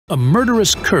A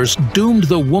murderous curse doomed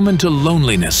the woman to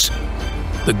loneliness.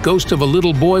 The ghost of a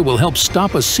little boy will help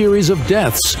stop a series of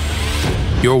deaths.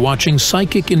 You're watching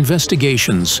Psychic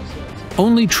Investigations.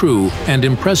 Only true and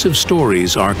impressive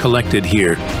stories are collected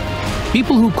here.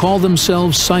 People who call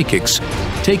themselves psychics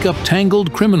take up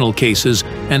tangled criminal cases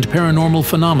and paranormal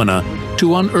phenomena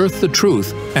to unearth the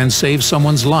truth and save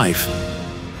someone's life.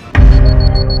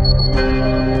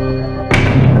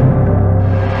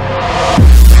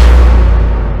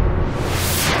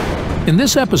 In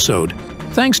this episode,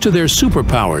 thanks to their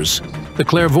superpowers, the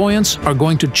clairvoyants are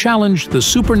going to challenge the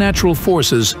supernatural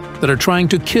forces that are trying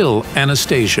to kill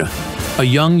Anastasia, a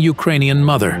young Ukrainian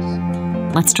mother.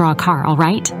 Let's draw a car, all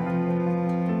right?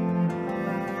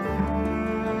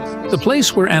 The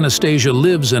place where Anastasia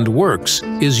lives and works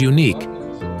is unique.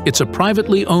 It's a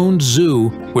privately owned zoo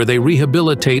where they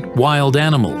rehabilitate wild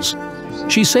animals.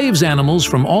 She saves animals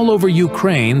from all over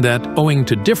Ukraine that, owing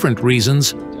to different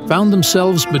reasons, found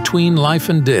themselves between life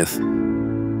and death.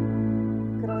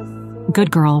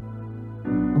 Good girl.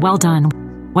 Well done.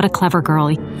 What a clever girl.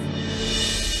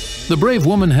 The brave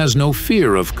woman has no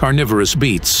fear of carnivorous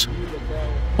beasts.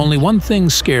 Only one thing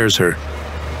scares her: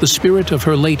 the spirit of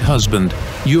her late husband,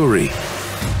 Yuri.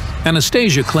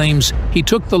 Anastasia claims he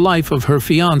took the life of her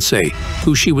fiancé,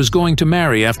 who she was going to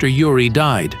marry after Yuri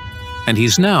died, and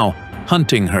he's now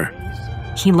hunting her.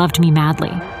 He loved me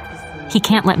madly. He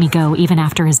can't let me go even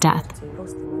after his death.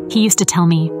 He used to tell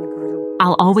me,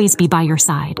 "I'll always be by your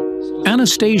side."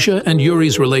 Anastasia and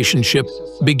Yuri's relationship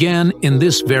began in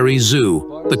this very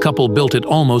zoo. The couple built it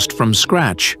almost from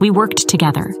scratch. We worked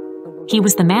together. He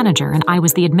was the manager and I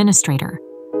was the administrator.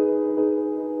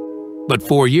 But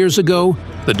 4 years ago,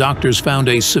 the doctors found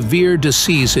a severe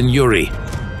disease in Yuri.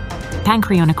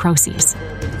 Pancreonecrosis.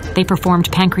 They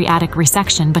performed pancreatic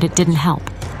resection, but it didn't help.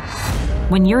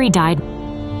 When Yuri died,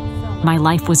 my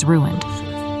life was ruined.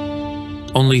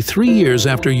 Only 3 years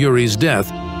after Yuri's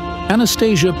death,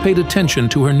 Anastasia paid attention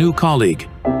to her new colleague.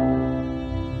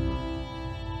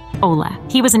 Ole.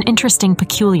 He was an interesting,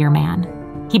 peculiar man.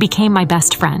 He became my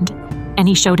best friend, and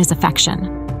he showed his affection.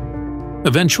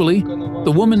 Eventually,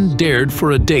 the woman dared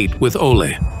for a date with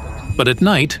Ole. But at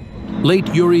night, late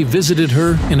Yuri visited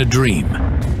her in a dream.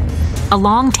 A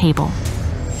long table.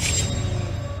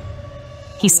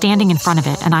 He's standing in front of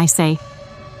it, and I say,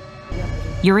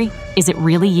 "Yuri, is it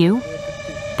really you?"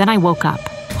 Then I woke up,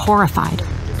 horrified.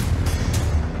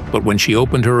 But when she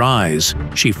opened her eyes,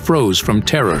 she froze from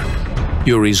terror.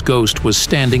 Yuri's ghost was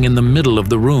standing in the middle of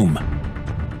the room.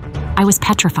 I was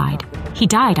petrified. He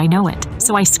died, I know it,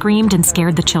 so I screamed and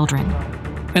scared the children.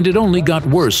 And it only got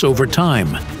worse over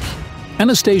time.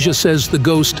 Anastasia says the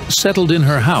ghost settled in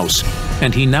her house,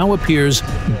 and he now appears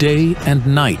day and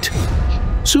night.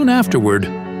 Soon afterward,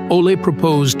 Ole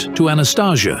proposed to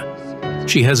Anastasia.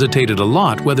 She hesitated a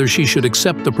lot whether she should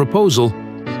accept the proposal,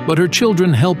 but her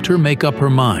children helped her make up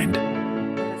her mind.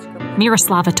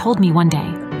 Miroslava told me one day,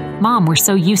 "Mom, we're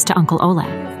so used to Uncle Ole,"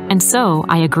 and so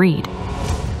I agreed.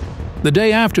 The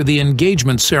day after the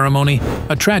engagement ceremony,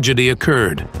 a tragedy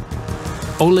occurred.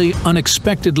 Ole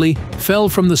unexpectedly fell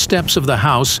from the steps of the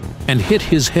house and hit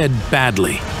his head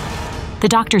badly.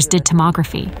 The doctors did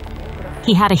tomography.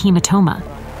 He had a hematoma.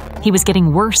 He was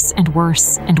getting worse and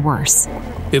worse and worse.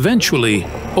 Eventually,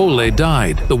 Ole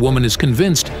died. The woman is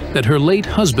convinced that her late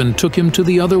husband took him to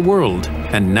the other world,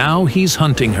 and now he's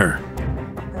hunting her.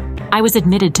 I was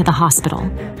admitted to the hospital.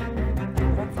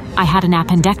 I had an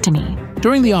appendectomy.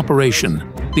 During the operation,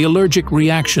 the allergic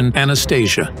reaction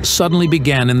Anastasia suddenly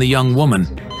began in the young woman,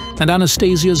 and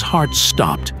Anastasia's heart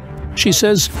stopped. She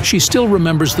says she still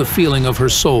remembers the feeling of her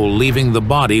soul leaving the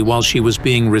body while she was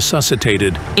being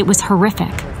resuscitated. It was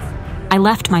horrific. I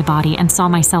left my body and saw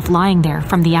myself lying there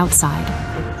from the outside.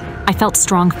 I felt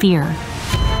strong fear.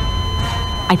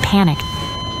 I panicked.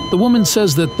 The woman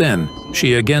says that then,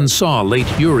 she again saw late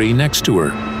Yuri next to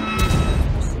her.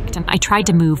 I tried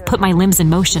to move, put my limbs in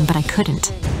motion, but I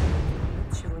couldn't.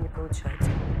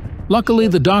 Luckily,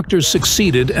 the doctors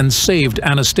succeeded and saved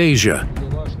Anastasia.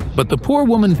 But the poor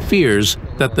woman fears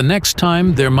that the next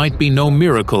time there might be no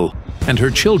miracle, and her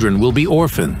children will be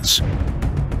orphans.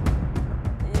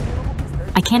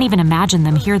 I can't even imagine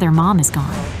them here their mom is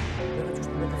gone.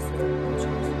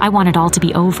 I want it all to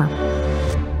be over.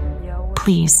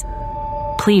 Please,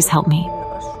 please help me.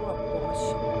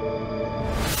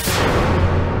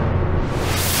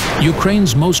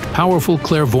 Ukraine's most powerful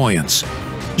clairvoyants,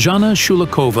 Jana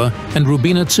Shulakova and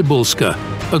Rubina Tsibulska,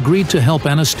 agreed to help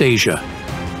Anastasia.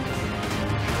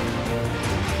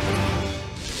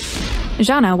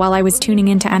 Jana, while I was tuning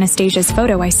into Anastasia's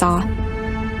photo, I saw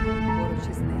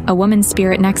a woman's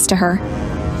spirit next to her.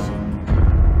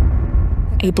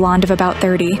 a blonde of about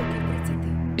 30.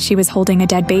 She was holding a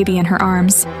dead baby in her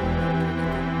arms.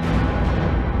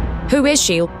 Who is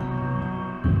she?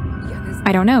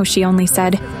 I don't know, she only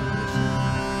said,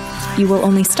 "You will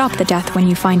only stop the death when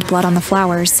you find blood on the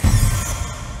flowers."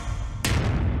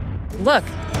 Look,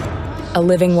 a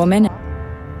living woman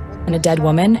and a dead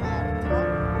woman,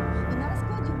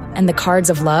 and the cards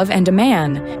of love and a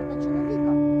man.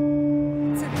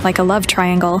 Like a love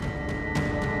triangle.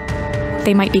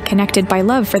 They might be connected by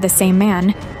love for the same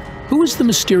man. Who is the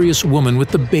mysterious woman with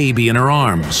the baby in her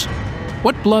arms?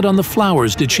 What blood on the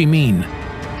flowers did she mean?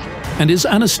 And is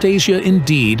Anastasia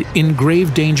indeed in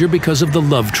grave danger because of the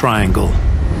love triangle?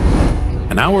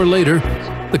 An hour later,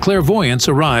 the clairvoyants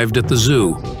arrived at the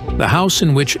zoo. The house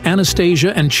in which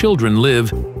Anastasia and children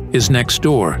live is next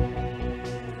door.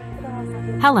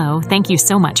 Hello, thank you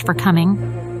so much for coming.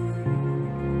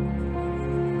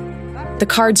 The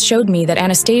cards showed me that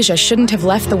Anastasia shouldn't have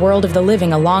left the world of the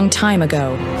living a long time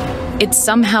ago. It's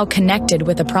somehow connected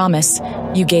with a promise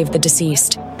you gave the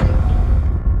deceased.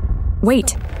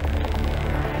 Wait.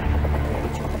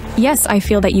 Yes, I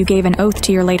feel that you gave an oath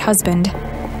to your late husband.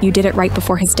 You did it right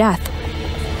before his death.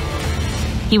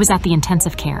 He was at the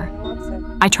intensive care.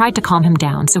 I tried to calm him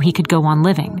down so he could go on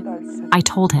living. I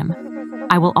told him,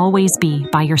 "I will always be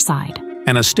by your side."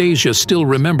 Anastasia still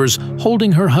remembers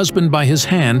holding her husband by his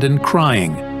hand and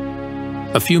crying.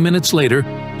 A few minutes later,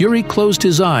 Yuri closed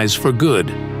his eyes for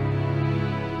good.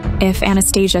 If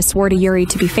Anastasia swore to Yuri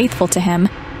to be faithful to him,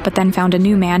 but then found a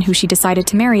new man who she decided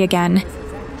to marry again,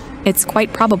 it's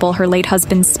quite probable her late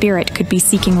husband's spirit could be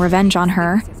seeking revenge on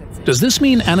her. Does this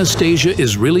mean Anastasia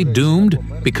is really doomed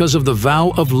because of the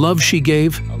vow of love she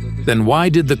gave? Then why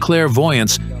did the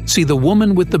clairvoyants see the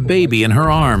woman with the baby in her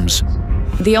arms?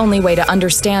 The only way to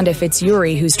understand if it's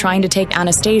Yuri who's trying to take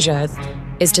Anastasia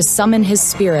is to summon his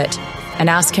spirit and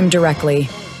ask him directly.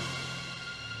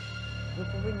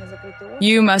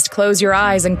 You must close your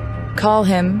eyes and call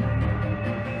him.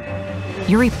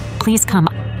 Yuri, please come.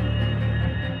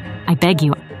 I beg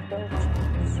you.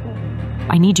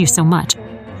 I need you so much.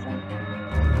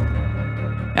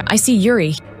 I see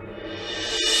Yuri.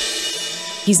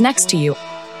 He's next to you.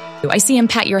 I see him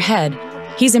pat your head.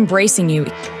 He's embracing you.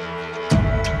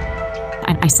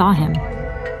 I saw him.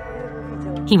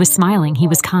 He was smiling, he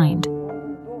was kind.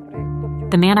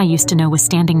 The man I used to know was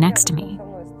standing next to me.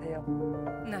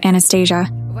 Anastasia,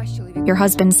 your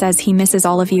husband says he misses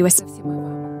all of you,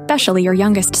 especially your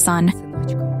youngest son.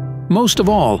 Most of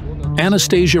all,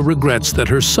 Anastasia regrets that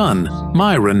her son,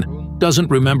 Myron, doesn't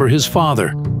remember his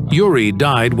father. Yuri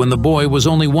died when the boy was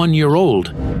only 1 year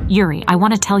old. Yuri, I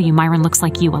want to tell you Myron looks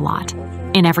like you a lot.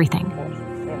 In everything.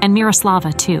 And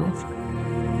Miroslava, too.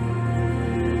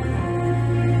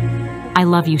 I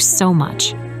love you so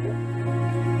much.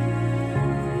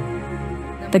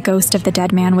 The ghost of the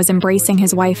dead man was embracing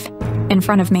his wife in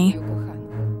front of me.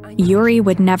 Yuri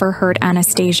would never hurt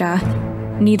Anastasia,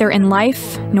 neither in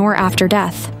life nor after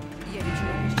death.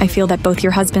 I feel that both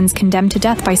your husbands condemned to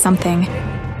death by something.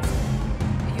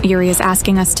 Yuri is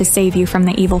asking us to save you from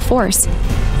the evil force.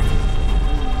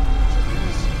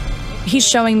 He's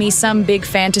showing me some big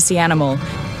fantasy animal.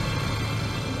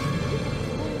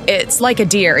 It's like a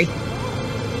deer.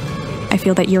 I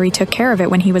feel that Yuri took care of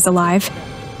it when he was alive.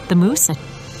 The moose?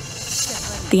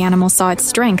 The animal saw its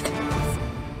strength.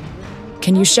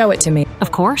 Can you show it to me?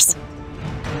 Of course.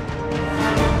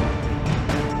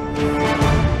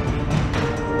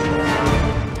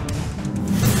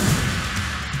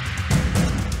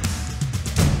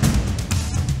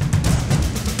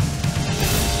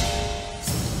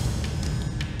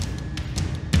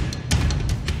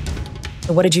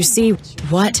 What did you see?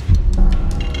 What?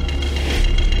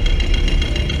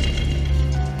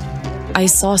 I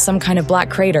saw some kind of black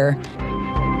crater.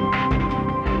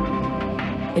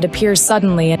 It appears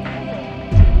suddenly, and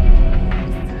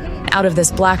out of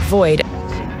this black void,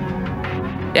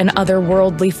 an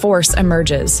otherworldly force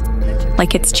emerges.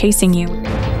 Like it's chasing you.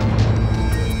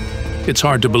 It's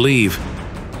hard to believe.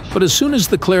 But as soon as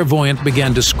the clairvoyant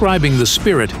began describing the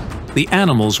spirit, the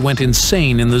animals went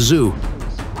insane in the zoo.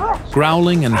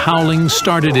 Growling and howling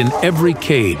started in every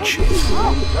cage.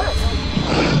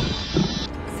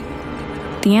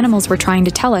 The animals were trying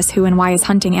to tell us who and why is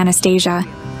hunting Anastasia.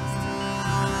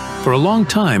 For a long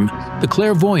time, the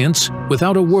clairvoyants,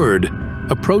 without a word,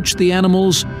 approached the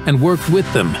animals and worked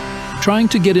with them, trying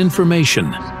to get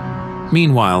information.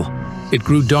 Meanwhile, it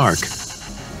grew dark.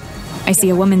 I see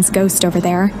a woman's ghost over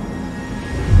there.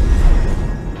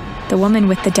 The woman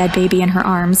with the dead baby in her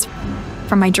arms,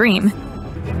 from my dream.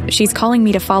 She's calling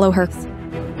me to follow her.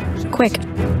 Quick.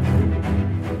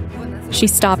 She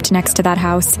stopped next to that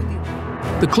house.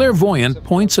 The clairvoyant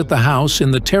points at the house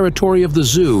in the territory of the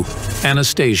zoo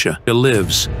Anastasia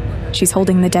lives. She's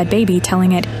holding the dead baby,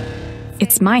 telling it,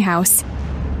 "It's my house."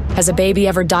 Has a baby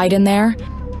ever died in there?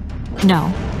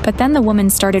 No. But then the woman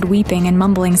started weeping and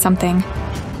mumbling something.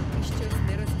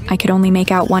 I could only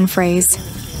make out one phrase.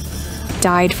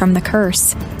 Died from the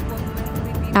curse.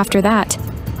 After that,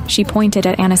 she pointed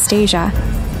at Anastasia.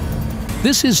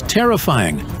 This is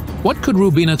terrifying. What could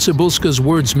Rubina Cybulska's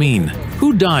words mean?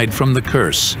 Who died from the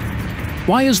curse?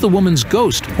 Why is the woman's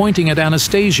ghost pointing at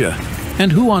Anastasia?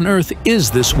 And who on earth is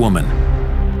this woman?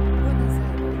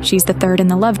 She's the third in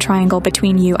the love triangle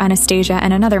between you, Anastasia,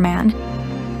 and another man.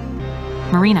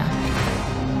 Marina.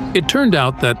 It turned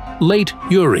out that late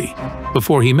Yuri,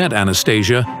 before he met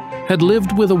Anastasia, had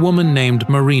lived with a woman named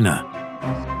Marina.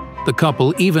 The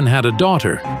couple even had a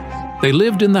daughter. They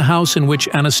lived in the house in which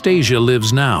Anastasia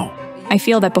lives now. I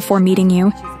feel that before meeting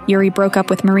you, Yuri broke up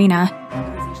with Marina.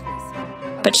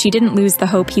 But she didn't lose the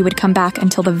hope he would come back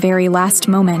until the very last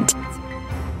moment.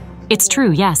 It's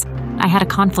true, yes. I had a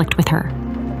conflict with her.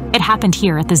 It happened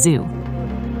here at the zoo.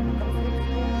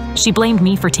 She blamed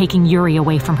me for taking Yuri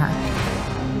away from her.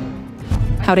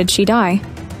 How did she die?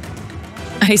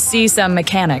 I see some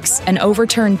mechanics, an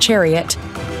overturned chariot.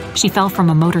 She fell from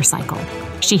a motorcycle.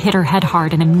 She hit her head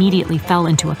hard and immediately fell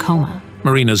into a coma.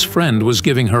 Marina's friend was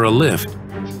giving her a lift.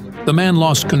 The man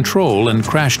lost control and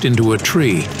crashed into a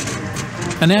tree.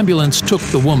 An ambulance took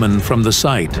the woman from the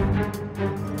site.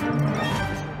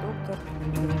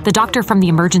 The doctor from the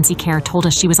emergency care told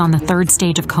us she was on the 3rd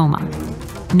stage of coma.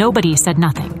 Nobody said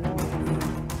nothing.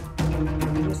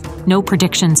 No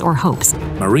predictions or hopes.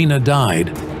 Marina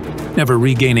died, never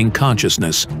regaining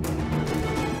consciousness.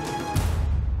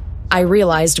 I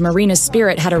realized Marina's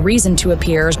spirit had a reason to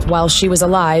appear while she was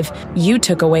alive. You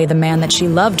took away the man that she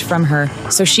loved from her,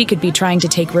 so she could be trying to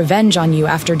take revenge on you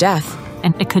after death.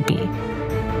 And it could be.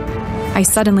 I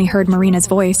suddenly heard Marina's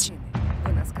voice.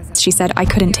 She said I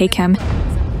couldn't take him.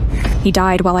 He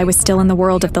died while I was still in the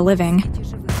world of the living.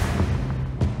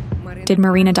 Did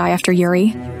Marina die after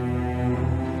Yuri?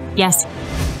 Yes.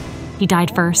 He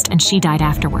died first, and she died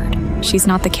afterward. She's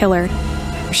not the killer.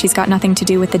 She's got nothing to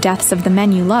do with the deaths of the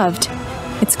men you loved.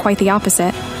 It's quite the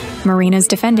opposite. Marina's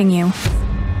defending you.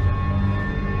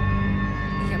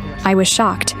 I was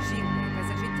shocked.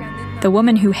 The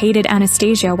woman who hated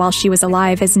Anastasia while she was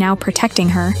alive is now protecting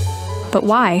her. But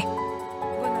why?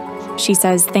 She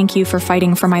says, "Thank you for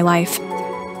fighting for my life."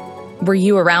 Were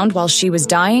you around while she was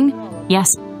dying?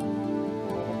 Yes.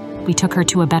 We took her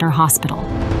to a better hospital.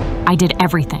 I did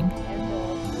everything.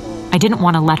 I didn't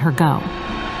want to let her go.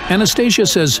 Anastasia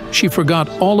says she forgot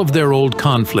all of their old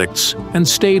conflicts and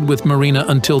stayed with Marina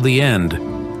until the end.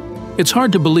 It's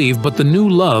hard to believe, but the new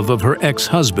love of her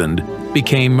ex-husband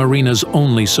became Marina's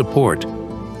only support.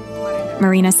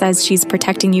 Marina says she's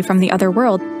protecting you from the other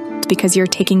world because you're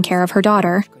taking care of her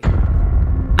daughter.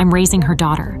 I'm raising her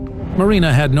daughter.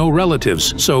 Marina had no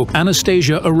relatives, so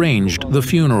Anastasia arranged the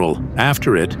funeral.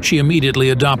 After it, she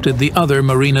immediately adopted the other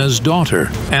Marina's daughter.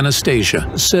 Anastasia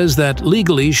says that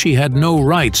legally she had no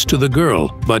rights to the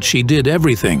girl, but she did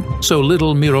everything, so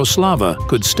little Miroslava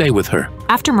could stay with her.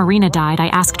 After Marina died, I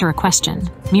asked her a question.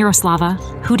 "Miroslava,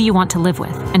 who do you want to live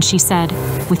with?" And she said,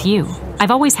 "With you."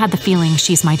 I've always had the feeling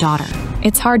she's my daughter.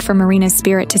 It's hard for Marina's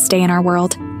spirit to stay in our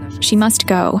world. She must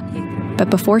go. But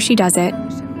before she does it,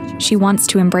 she wants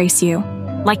to embrace you.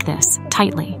 Like this,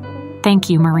 tightly.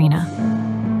 Thank you, Marina.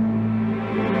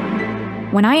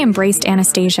 When I embraced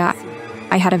Anastasia,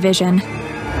 I had a vision.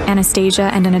 Anastasia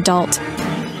and an adult.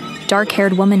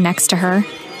 Dark-haired woman next to her.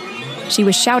 She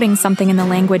was shouting something in the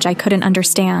language I couldn't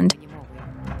understand.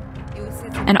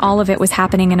 And all of it was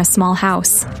happening in a small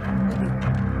house.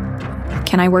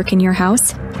 Can I work in your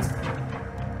house?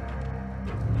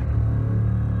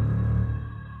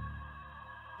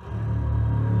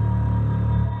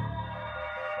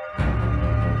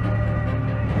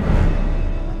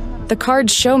 The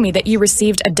cards show me that you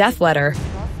received a death letter.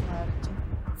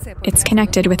 It's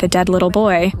connected with a dead little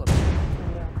boy.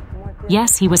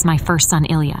 Yes, he was my first son,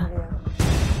 Ilya.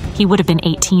 He would have been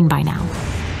 18 by now.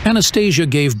 Anastasia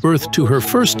gave birth to her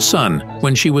first son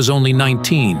when she was only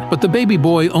 19, but the baby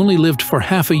boy only lived for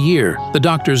half a year. The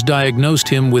doctors diagnosed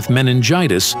him with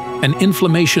meningitis, an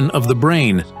inflammation of the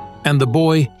brain, and the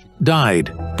boy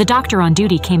died. The doctor on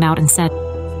duty came out and said,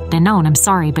 "Danon, I'm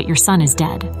sorry, but your son is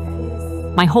dead."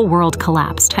 My whole world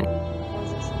collapsed.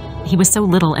 He was so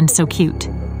little and so cute.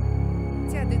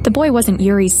 The boy wasn't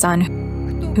Yuri's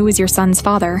son. Who was your son's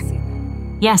father?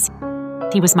 Yes,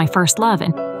 he was my first love,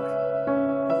 and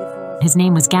his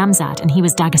name was Gamzat, and he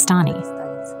was Dagestani.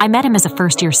 I met him as a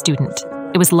first-year student.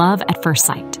 It was love at first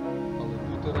sight.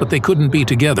 But they couldn't be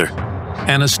together.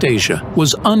 Anastasia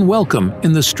was unwelcome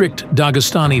in the strict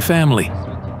Dagestani family.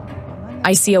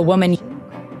 I see a woman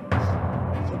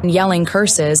yelling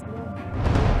curses,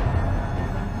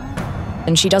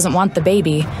 and she doesn't want the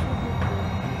baby,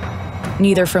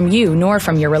 neither from you nor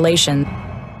from your relation.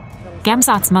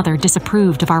 Gamzat's mother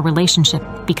disapproved of our relationship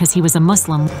because he was a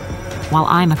Muslim, while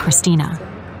I'm a Christina.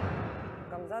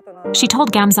 She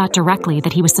told Gamzat directly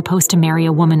that he was supposed to marry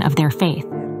a woman of their faith.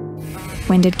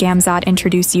 When did Gamzat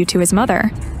introduce you to his mother?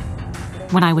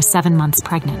 When I was 7 months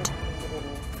pregnant.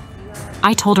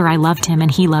 I told her I loved him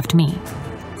and he loved me.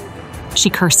 She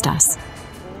cursed us.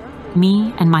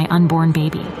 Me and my unborn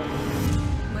baby.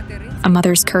 A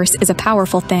mother's curse is a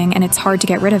powerful thing and it's hard to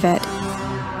get rid of it.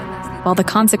 While the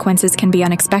consequences can be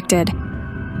unexpected,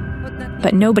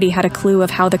 but nobody had a clue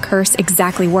of how the curse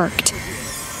exactly worked.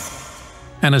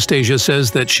 Anastasia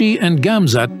says that she and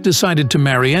Gamzat decided to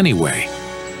marry anyway,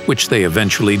 which they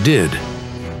eventually did.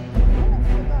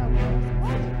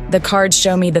 The cards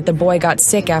show me that the boy got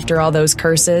sick after all those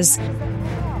curses.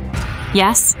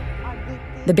 Yes?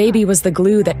 The baby was the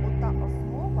glue that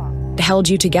held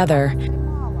you together.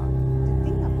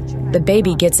 The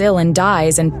baby gets ill and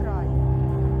dies, and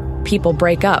people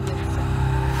break up.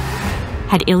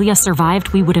 Had Ilya survived,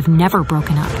 we would have never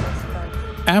broken up.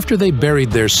 After they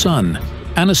buried their son,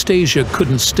 Anastasia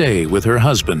couldn't stay with her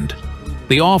husband.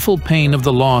 The awful pain of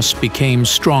the loss became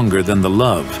stronger than the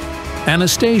love.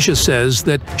 Anastasia says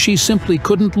that she simply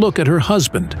couldn't look at her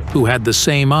husband, who had the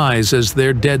same eyes as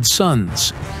their dead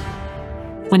sons.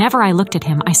 Whenever I looked at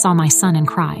him, I saw my son and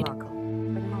cried.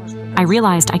 I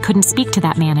realized I couldn't speak to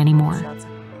that man anymore.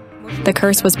 The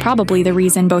curse was probably the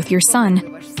reason both your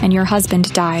son and your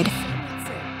husband died.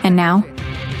 And now,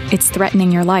 it's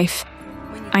threatening your life.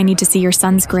 I need to see your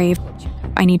son's grave.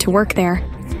 I need to work there.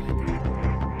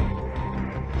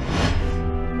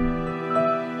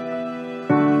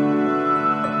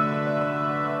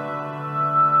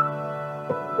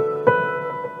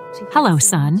 Hello,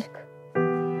 son.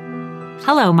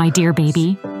 Hello, my dear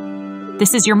baby.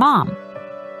 This is your mom.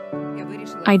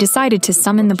 I decided to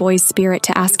summon the boy's spirit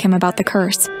to ask him about the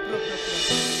curse.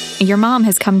 Your mom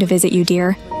has come to visit you,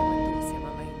 dear.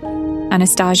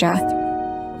 Anastasia,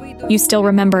 you still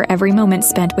remember every moment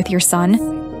spent with your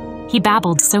son? He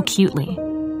babbled so cutely.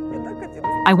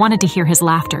 I wanted to hear his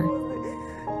laughter,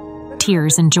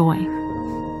 tears, and joy.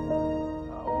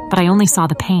 But I only saw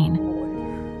the pain.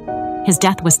 His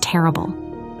death was terrible,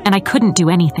 and I couldn't do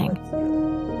anything.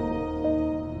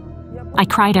 I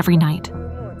cried every night.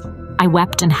 I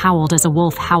wept and howled as a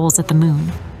wolf howls at the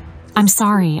moon. I'm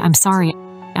sorry, I'm sorry,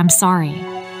 I'm sorry.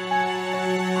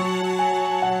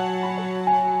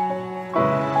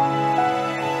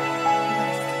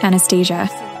 Anastasia,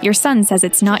 your son says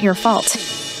it's not your fault.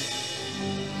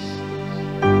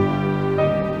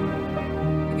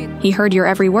 He heard your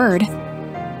every word.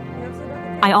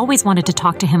 I always wanted to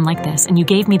talk to him like this, and you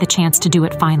gave me the chance to do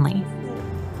it finally.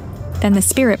 Then the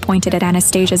spirit pointed at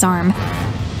Anastasia's arm.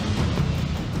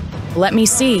 Let me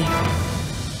see.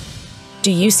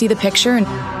 Do you see the picture?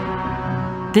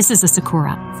 This is a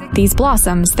sakura. These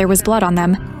blossoms, there was blood on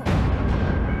them.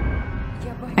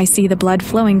 I see the blood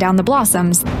flowing down the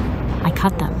blossoms. I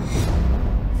cut them.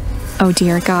 Oh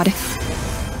dear God.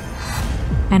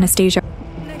 Anastasia,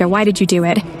 why did you do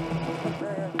it?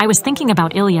 I was thinking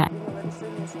about Ilya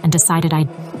and decided I'd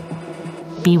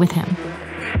be with him.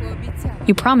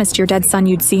 You promised your dead son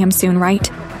you'd see him soon, right?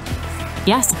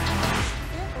 Yes.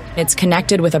 It's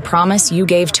connected with a promise you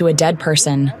gave to a dead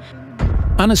person.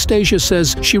 Anastasia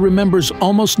says she remembers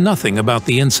almost nothing about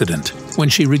the incident. When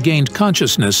she regained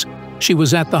consciousness, she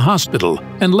was at the hospital,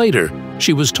 and later,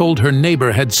 she was told her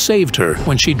neighbor had saved her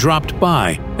when she dropped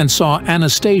by and saw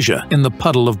Anastasia in the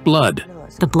puddle of blood.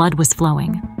 The blood was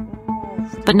flowing.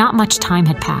 But not much time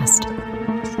had passed.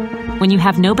 When you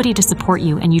have nobody to support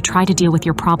you and you try to deal with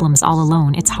your problems all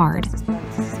alone, it's hard.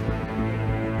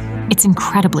 It's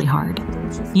incredibly hard.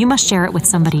 You must share it with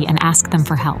somebody and ask them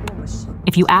for help.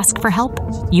 If you ask for help,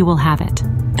 you will have it.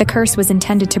 The curse was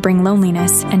intended to bring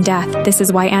loneliness and death. This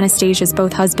is why Anastasia's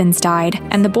both husbands died,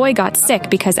 and the boy got sick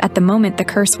because at the moment the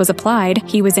curse was applied,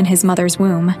 he was in his mother's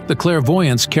womb. The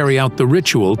clairvoyants carry out the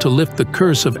ritual to lift the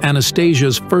curse of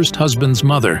Anastasia's first husband's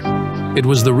mother. It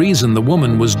was the reason the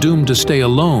woman was doomed to stay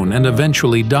alone and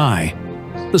eventually die.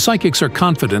 The psychics are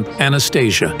confident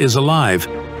Anastasia is alive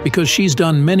because she's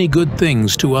done many good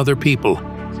things to other people.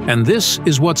 And this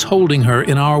is what's holding her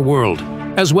in our world,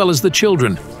 as well as the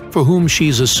children, for whom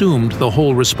she's assumed the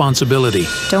whole responsibility.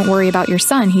 Don't worry about your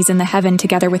son, he's in the heaven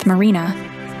together with Marina,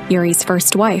 Yuri's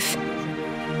first wife.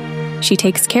 She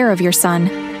takes care of your son,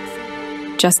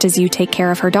 just as you take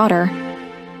care of her daughter.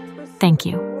 Thank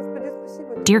you.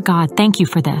 Dear God, thank you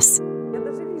for this.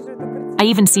 I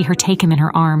even see her take him in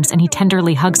her arms, and he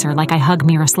tenderly hugs her like I hug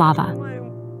Miroslava.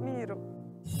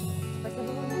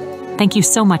 Thank you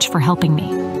so much for helping me.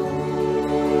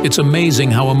 It's amazing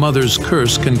how a mother's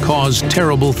curse can cause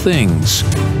terrible things.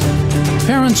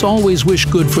 Parents always wish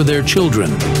good for their children.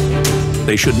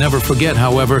 They should never forget,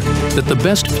 however, that the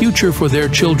best future for their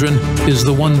children is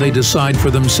the one they decide for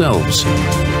themselves.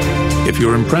 If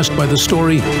you're impressed by the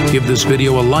story, give this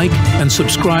video a like and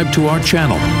subscribe to our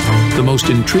channel. The most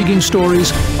intriguing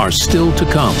stories are still to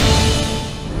come.